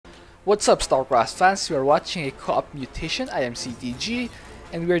What's up, Starcraft fans? You are watching a co-op Mutation. I am CTG,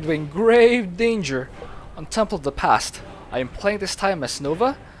 and we are doing Grave Danger on Temple of the Past. I am playing this time as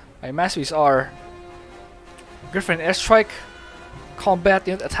Nova. My masteries are Griffin Airstrike, Combat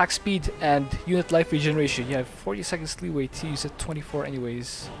Unit Attack Speed, and Unit Life Regeneration. You have 40 seconds leeway to use it, 24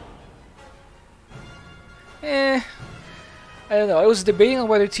 anyways. I don't know. I was debating on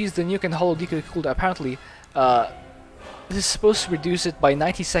whether to use the nuke and hollow decoy cooldown. Apparently, this is supposed to reduce it by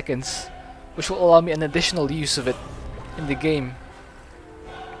 90 seconds, which will allow me an additional use of it in the game.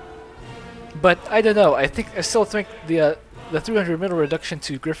 But I don't know. I still think the 300 middle reduction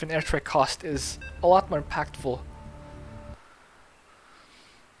to Griffin Airstrike cost is a lot more impactful.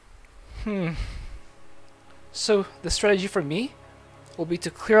 So the strategy for me will be to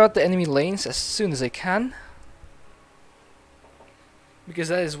clear out the enemy lanes as soon as I can, because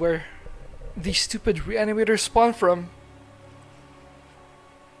that is where these stupid Reanimators spawn from.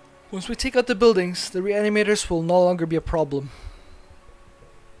 Once we take out the buildings, the Reanimators will no longer be a problem.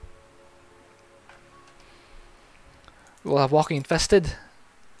 We'll have walking infested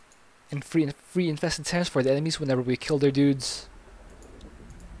and free infested Terrans for the enemies whenever we kill their dudes.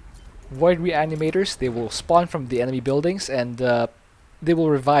 Void Reanimators, they will spawn from the enemy buildings and they will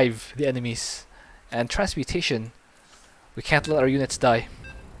revive the enemies. And Transmutation, we can't let our units die.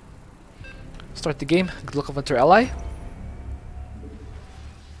 Start the game. Good luck of our ally.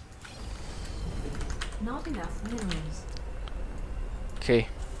 Not enough minerals. Okay.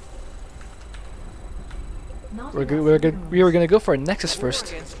 We were gonna go for a Nexus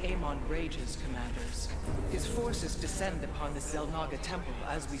first. Against Amon rages, commanders. His forces descend upon the Zelnaga temple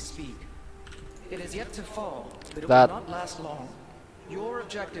as we speak. It is yet to fall, but it will not last long. Your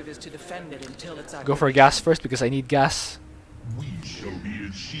objective is to defend it until its Go for gas first because I need gas. We shall be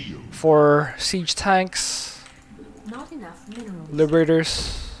its shield. For siege tanks, Not enough minerals.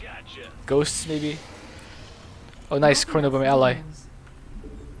 liberators, ghosts maybe. Oh nice, Chrono by my ally.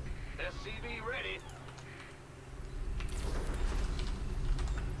 SCV ready.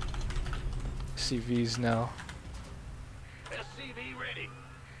 CVs now. SCV ready.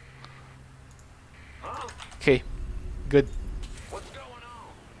 Okay, good. What's going on?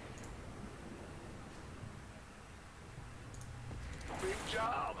 Big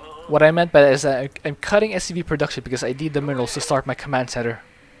job, huh? What I meant by that is that I'm cutting SCV production because I need the minerals to start my command center.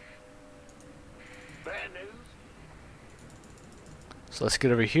 Bad news? So let's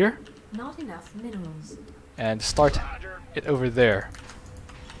get over here Not enough minerals. and start Roger. it over there.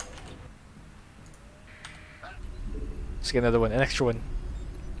 Let's get another one, an extra one.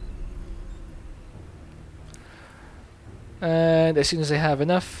 And as soon as I have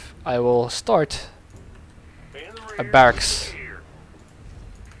enough, I will start In the a rear. barracks. Here.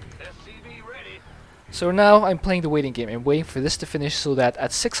 SCV ready. So now I'm playing the waiting game. I'm waiting for this to finish so that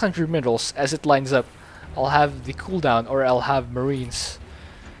at 600 minerals, as it lines up, I'll have the cooldown or I'll have Marines.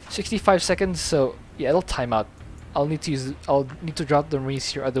 65 seconds, so yeah, it'll time out. I'll need to drop the Marines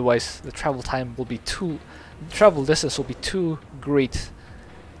here, otherwise the travel time will be the travel distance will be too great,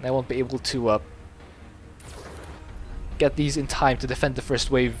 and I won't be able to get these in time to defend the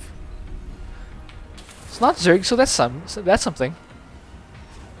first wave. It's not Zerg, so that's something.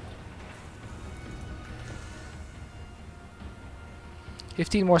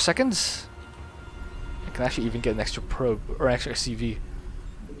 $15 more seconds. I can actually even get an extra probe or an extra CV.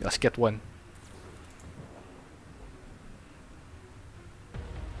 Let's get one.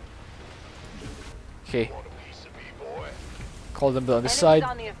 Okay. Want a piece of me, boy? Call them on this Enemies side.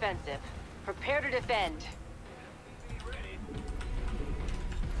 on the offensive. Prepare to defend.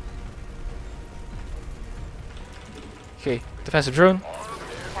 Okay, defensive drone.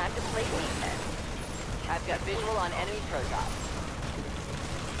 Time to play defense. I've got visual on enemy protoss.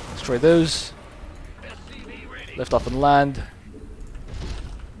 Destroy those. SCV ready. Lift off and land.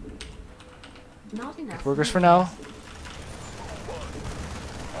 Not enough. Workers for now.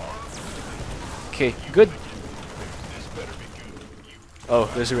 Okay, good. This better be good. Oh,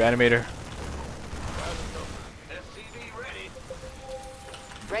 there's a reanimator. SCV ready.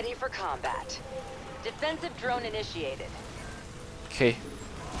 Ready for combat. Defensive drone initiated. Okay,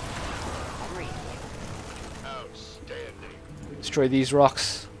 I'm reading you. Outstanding. destroy these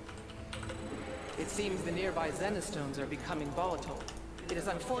rocks. It seems the nearby Zenistones are becoming volatile. It is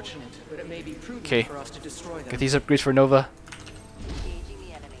unfortunate, but it may be prudent Okay. for us to destroy them. Get these upgrades for Nova. Engaging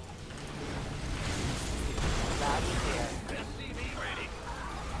the enemy. Loud and clear. SCV ready.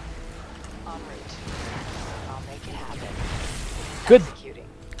 En route. I'll make it happen. Good. Executing.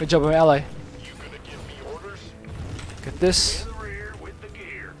 Good job, my ally. You gonna give me orders? Get this. In the rear with the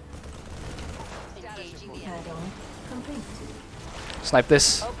gear. Engaging the enemy. Add-on complete. Snipe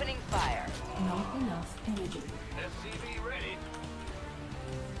this. Opening fire. Not enough energy. SCV ready.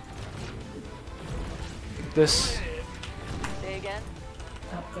 This. Say again.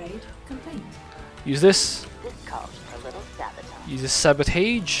 Upgrade complete. Use this. This calls for a little sabotage. Use this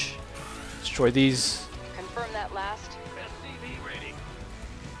sabotage. Destroy these. Confirm that last. SCV ready.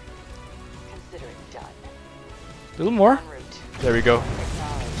 Consider it done. A little more. En route. There we go.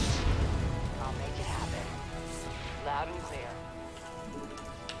 Acknowledged. I'll make it happen. Loud and clear.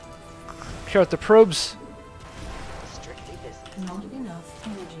 Clear out the probes. Strictly business. Not enough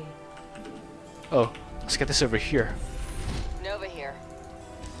energy. Oh, let's get this over here. Nova here.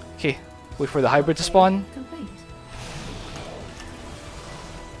 Okay, wait for the hybrid to spawn. Complete.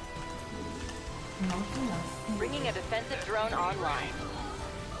 Not enough energy. Bringing a defensive drone online.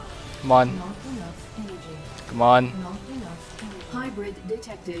 Come on, Not enough energy. come on. Not enough energy. Hybrid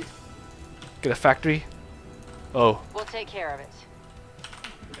detected. Get a factory. Oh, We'll take care of it.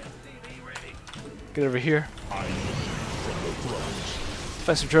 SCV ready. get over here.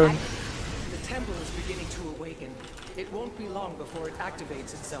 Defensive drone. The temple is beginning to awaken. It won't be long before it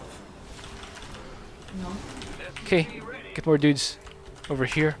activates itself. Not Okay, get more dudes over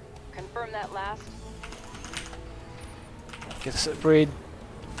here. Confirm that last. Get this upgrade.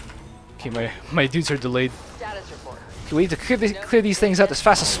 Okay, my dudes are delayed. Status report. Okay, we need to clear these things out as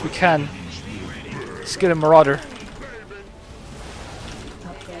fast as we can. Let's get a Marauder.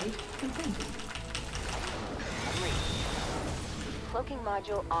 upgrade complete. Cloaking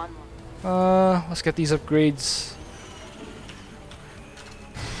module online. Let's get these upgrades.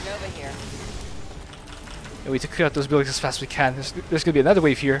 Nova here. And we need to clear out those buildings as fast as we can. There's gonna be another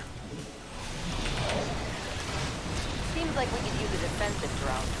wave here. Seems like we could use a defensive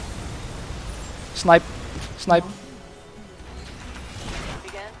drone. Snipe. Snipe.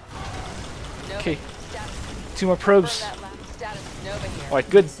 Again. Nova. Okay, Status. 2 more probes. Confirm that last. Status. Nova here. Alright,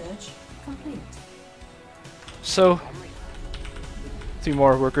 good. Research complete. So, 3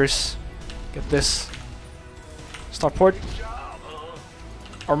 more workers. Get this. Starport.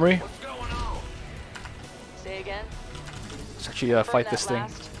 Armory. What's going on? Say again. Let's actually Confirm fight that this thing.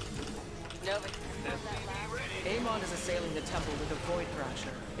 last. Nova. Confirm that last. Amon is assailing the temple with a Void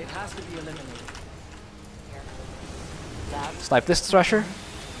Thrasher. It has to be eliminated. Here. Loud. Snipe this Thrasher.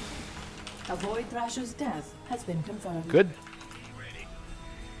 A Void Thrasher's death has been confirmed. Good.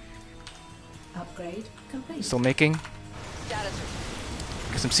 Upgrade complete. Still making. Status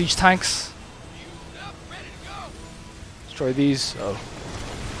report. Get some siege tanks. Destroy these. Oh.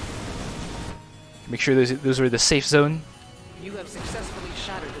 Make sure those are the safe zone. You have successfully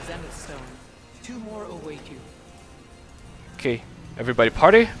shattered the Zenith Stone. 2 more await you. Okay, everybody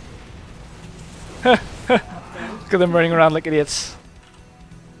party. Look at them running around like idiots.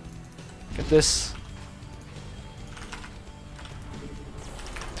 Get this.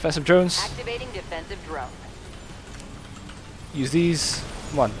 Defensive drones. Activating defensive drone. Use these.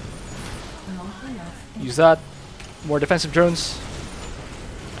 Come on. Not enough. Use that. More defensive drones.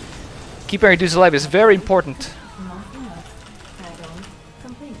 Keeping our dudes alive is very important. Not enough. Add-on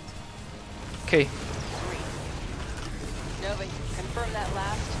complete. Okay, Nova. Confirm that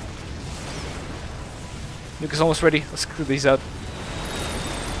last. nuke is almost ready. Let's clear these out.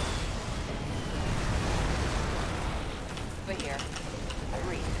 Nova here.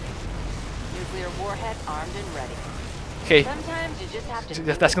 Agreed. Nuclear warhead armed and ready. Okay, Sometimes you just have to.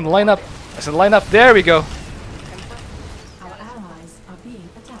 that's gonna line up. That's gonna line up. There we go. Confirm. Our allies are being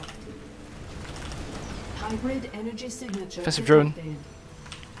attacked. Hybrid energy signature Defensive drone. detected.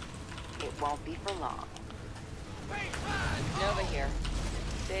 It won't be for long. Nova here.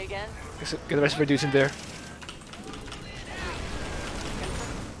 Say again. Get the rest of our dudes in there.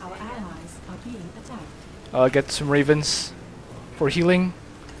 Our allies are being attacked. Get some ravens for healing.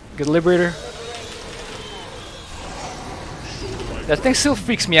 Get a liberator. That thing still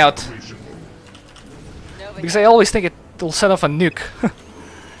freaks me out Nova because here. I always think it'll set off a nuke.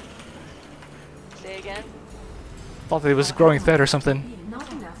 Say again. Thought that it was a growing threat or something. Not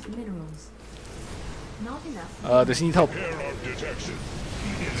enough minerals. Not enough. Does he need help?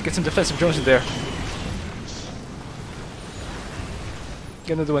 Let's get some defensive drones in there.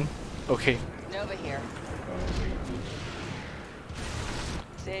 Get another one. Okay. Nova here.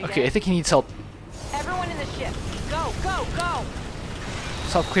 Say again. Okay, I think he needs help. Everyone in the ship. Go, go, go!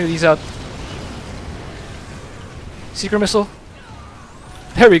 Let's help clear these out. Secret missile.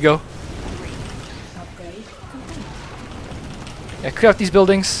 There we go. Upgrade complete. Yeah, clear out these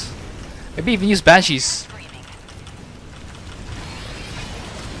buildings. Maybe even use Banshees.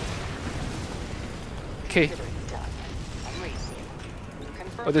 Okay. Consider it done. I'm racing.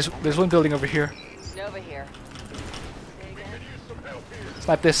 Confirm. Oh, there's one building over here. Nova here. Say again.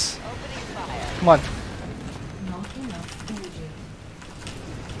 Snipe this. Opening fire. Come on. Not enough energy.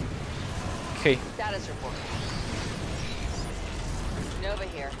 Okay, Status report. Nova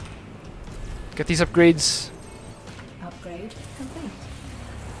here. get these upgrades. Upgrade complete.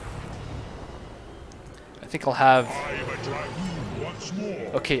 I think I'll have. I will try you once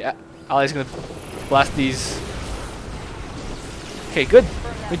more. Okay, ally's gonna blast these. Okay, good.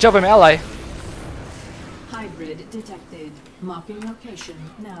 Good job, I'm ally. Hybrid detected. Marking location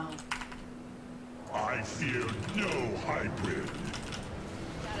now. I fear no hybrid.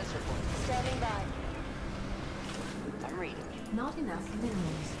 Status report. Standing by. I'm reading. Not enough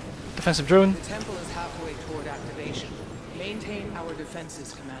minerals. Defensive drone. The temple is halfway toward activation. Maintain our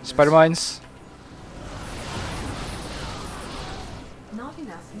defenses, Commander. Spider mines. Not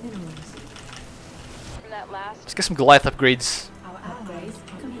enough minerals. From that last. Let's get some Goliath upgrades. Our upgrades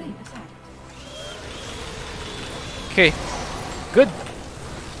complete. Okay, good.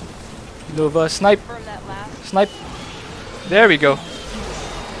 Nova, snipe, From that last. snipe. There we go.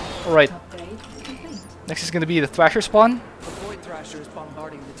 Alright, Upgrade complete. next is gonna be the Thrasher spawn. The Void Thrasher is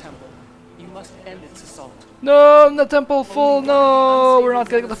bombarding the temple. You must end its assault. No, the temple full. No, we're not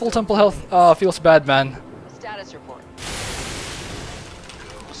gonna get the full temple health. Oh, feels bad, man. Status report.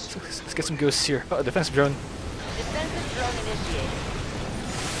 Let's get some ghosts here. Oh, defensive drone. Defensive drone initiated.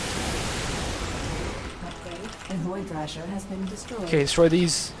 Upgrade. A Void Thrasher has been destroyed. Okay, destroy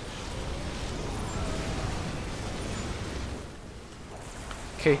these.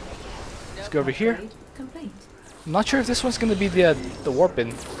 Okay, let's go over here. Upgrade complete. I'm not sure if this one's gonna be the warp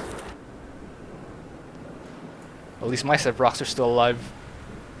in. At least my set of rocks are still alive.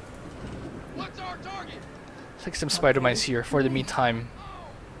 What's our target? Let's take some spider mines here for the meantime.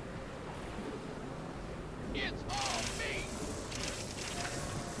 It's all me.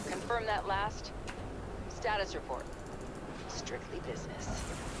 Confirm that last. Status report. Strictly business.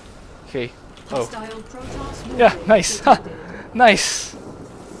 Okay. Oh, Hostile Protoss yeah, warrior nice. Ha, detected. nice.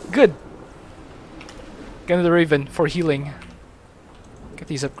 Good. Get into the Raven for healing. Get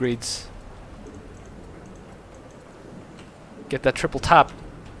these upgrades. Get that triple tap.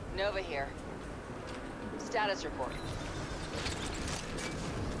 Nova here. Status report.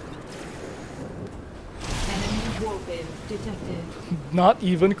 Enemy warped detected. Not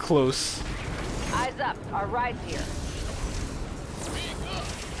even close. Eyes up. Our ride's here.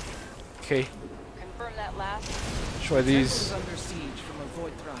 Okay, Confirm that last. try The temple these. is under siege from a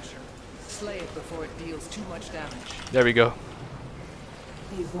Void Thrasher. Slay it before it deals too much damage. There we go.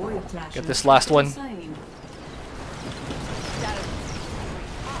 A Void Thrasher Get this last one. slain. Status.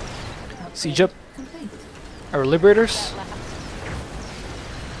 Siege up. Complete. Our liberators. Last.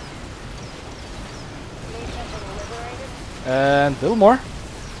 Main temple liberated. And a little more.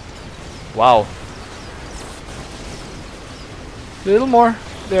 Wow. Little more.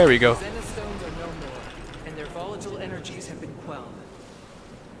 There we go. Zenith stones are no more, and their volatile energies have been quelled.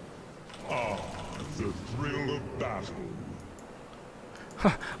 Ah, the thrill of battle.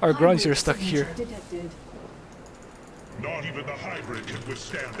 Our grunts are Hybrid stuck here. signature detected. Not even the hybrid can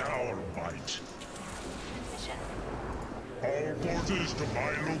withstand our might. Mission. All forces to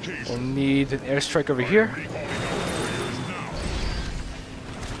my We'll location. need an airstrike over here. Recalling our warriors now.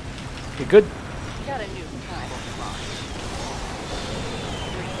 Okay, good. Got a new tribal launch.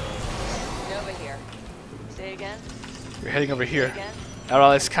 Nova here. Say again. We're heading over Say here. again. Our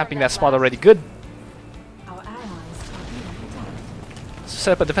allies camping that spot already. Good. Our allies are being attacked.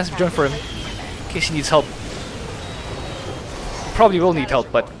 Set up a defensive drone for him in case he needs help. He probably will need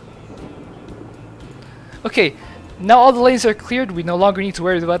help, but okay. Now all the lanes are cleared. We no longer need to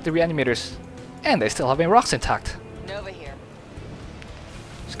worry about the reanimators, and they still have my rocks intact. Nova here.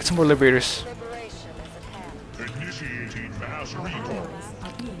 Let's get some more liberators. Liberation is at hand. Initiating mass Our recall. allies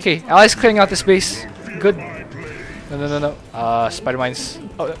are being Okay, attacked. allies clearing out this base. Good. My blade. No. Spider mines.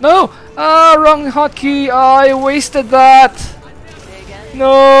 Oh no! Ah, wrong hotkey. I wasted that. Say again.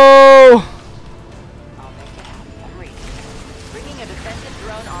 No. I'll make it happen. I'm reading. Bringing a defensive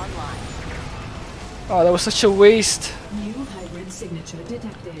drone online. Oh, that was such a waste. New hybrid signature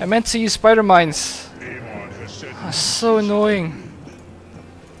detected. I meant to use spider mines. Amon has said Ah, so annoying.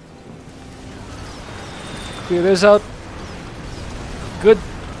 Clear those out. Good.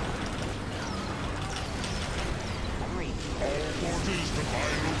 I'm reading. all forces to my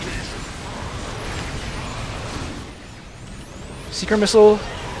location. Seeker missile.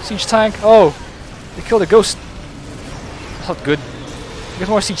 Siege tank. Oh, they killed a ghost. That's not good. Get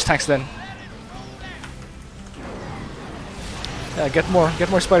more siege tanks then. Yeah, get more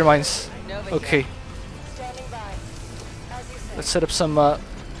spider mines. Nova Okay, here. Standing by. As you say. let's set up some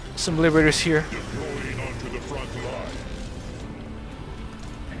liberators here. Deploying onto the front line.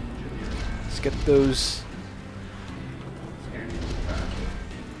 get those.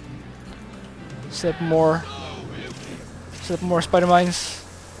 Set up more. Set up more spider mines.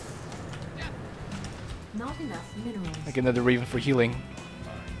 Not enough minerals. Like another raven for healing.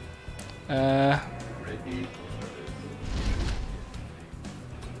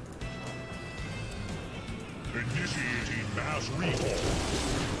 Initiating mass recall.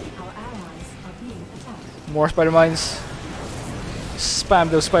 Our allies are being attacked. More spider mines. Spam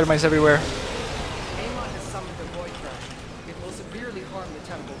those spider mines everywhere. Amon has summoned the Void Thrasher. It will severely harm the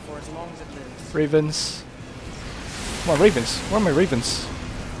temple for as long as it lives. Ravens. Come on, ravens. Where are my ravens?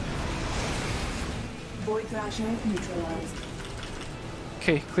 Void Thrasher neutralized.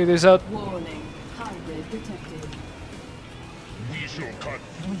 Okay, clear these out. Warning. Hybrid detected. We shall cut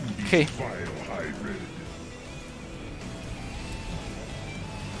through these Okay. vile hybrid.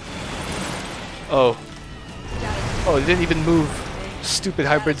 Oh. Oh, they didn't even move. Stupid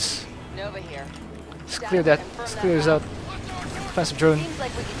hybrids. Nova here. Let's clear that. Let's clear this out. Defensive drone. Seems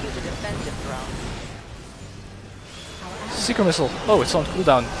like we could use a defensive drone. Seeker missile. Oh, it's on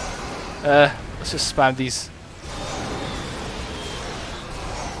cooldown. Let's just spam these.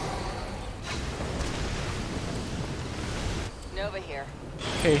 Nova here.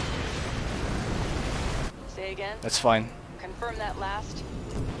 Okay, Say again. that's fine. Confirm that last.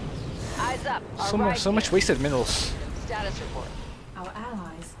 Eyes up. So much wasted minerals. Status report. Our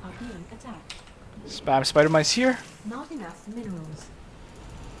allies are being attacked. Spam spider mines here. Not enough minerals.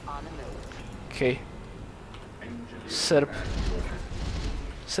 On the move. Okay. Set up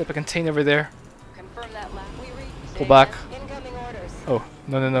a container over there. Confirm that last. We read. Pull back. Incoming orders. Oh,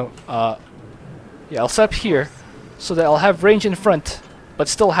 no. Yeah, I'll set up here so that I'll have range in front, but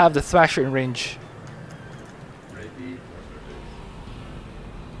still have the Thrasher in range.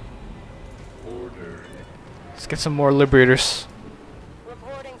 Let's get some more Liberators.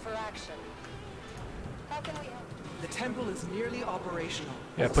 Reporting for action. How can we help? The temple is nearly operational.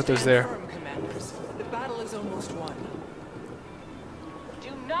 Yeah, put those Stand there. firm, commanders. The battle is almost won.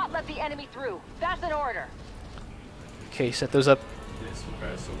 Do not let the enemy through. That's an order. Okay, set those up.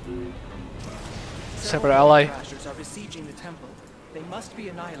 Separate Several ally. Void Thrashers are besieging the temple. They must be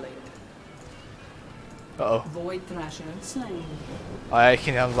annihilated. Uh-oh. Void Thrasher slain. I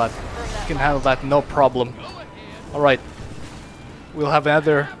can handle that. Can handle that, no problem. Alright. We'll have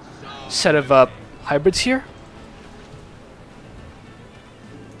another set of hybrids here.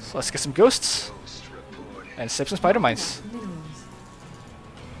 So let's get some ghosts. And save some spider mines. Minerals.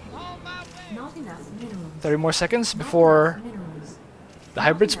 Not enough minerals. 30 more seconds before Minerals. the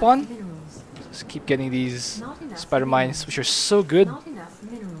hybrid spawn. Minerals. Just keep getting these Not enough spider mines, which are so good. Not enough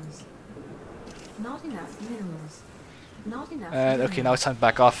minerals. Not enough minerals. Not enough. And okay, now it's time to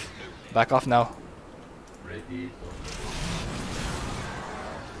back off. Back off now. Say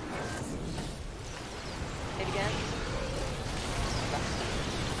it again.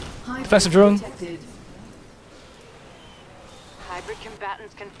 Hybrid Defensive drone. detected. Hybrid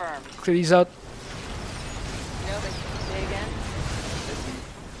combatants confirmed. Clear these out. Nova. Say again.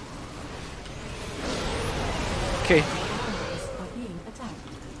 Okay. Allies are being attacked.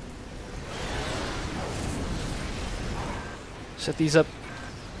 Set these up.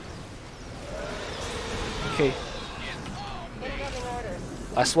 Okay. Incoming orders.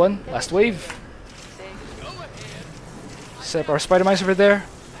 Last one. Last wave. Say. Set up our spider mines over there.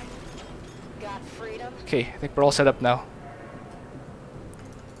 Got freedom. Okay, I think we're all set up now.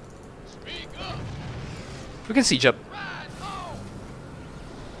 We can siege up.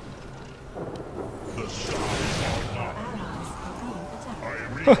 The stars are not. Allies are being attacked. I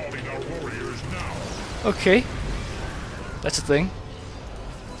am recalling our warriors now. Okay. That's a thing.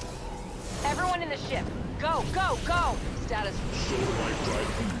 Everyone in the ship. Go, go, go. Status. Solar Light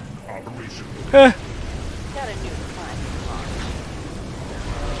Drive operation. Eh. Got a new plan.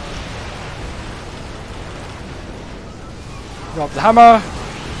 Drop the hammer.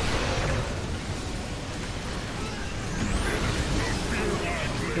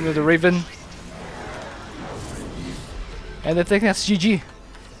 Into the Raven. And I think that's GG.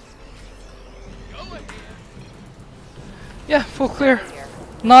 Yeah, full clear. Here.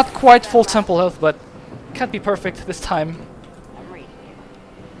 Not quite full temple health, but can't be perfect this time. I'm reading you.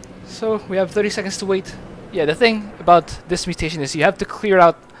 So we have 30 seconds to wait. Yeah, the thing about this mutation is you have to clear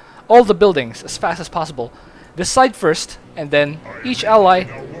out all the buildings as fast as possible. Decide first, and then each ally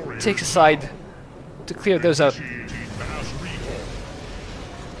takes a side to clear those out. Initiating mass recall.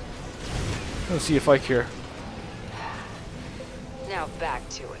 Let's see if I care. Now back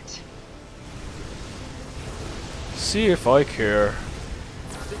to it. See if I care.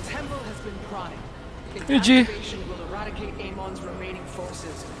 The temple has been prodded. Its GG. activation will eradicate Amon's remaining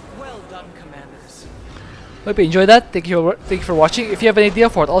forces. Well done, commanders. Hope you enjoyed that. Thank you for watching. If you have an idea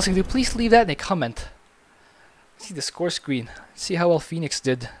for what else you can do, please leave that in a comment. See the score screen. See how well Phoenix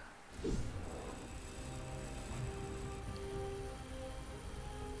did.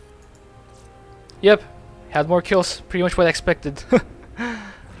 Yep, had more kills. Pretty much what I expected.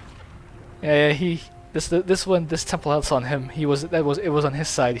 Yeah, this temple health's on him. It was on his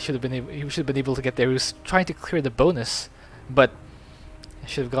side. He should have been able to get there. He was trying to clear the bonus, but I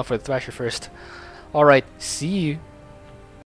should have gone for the Thrasher first. All right, see you.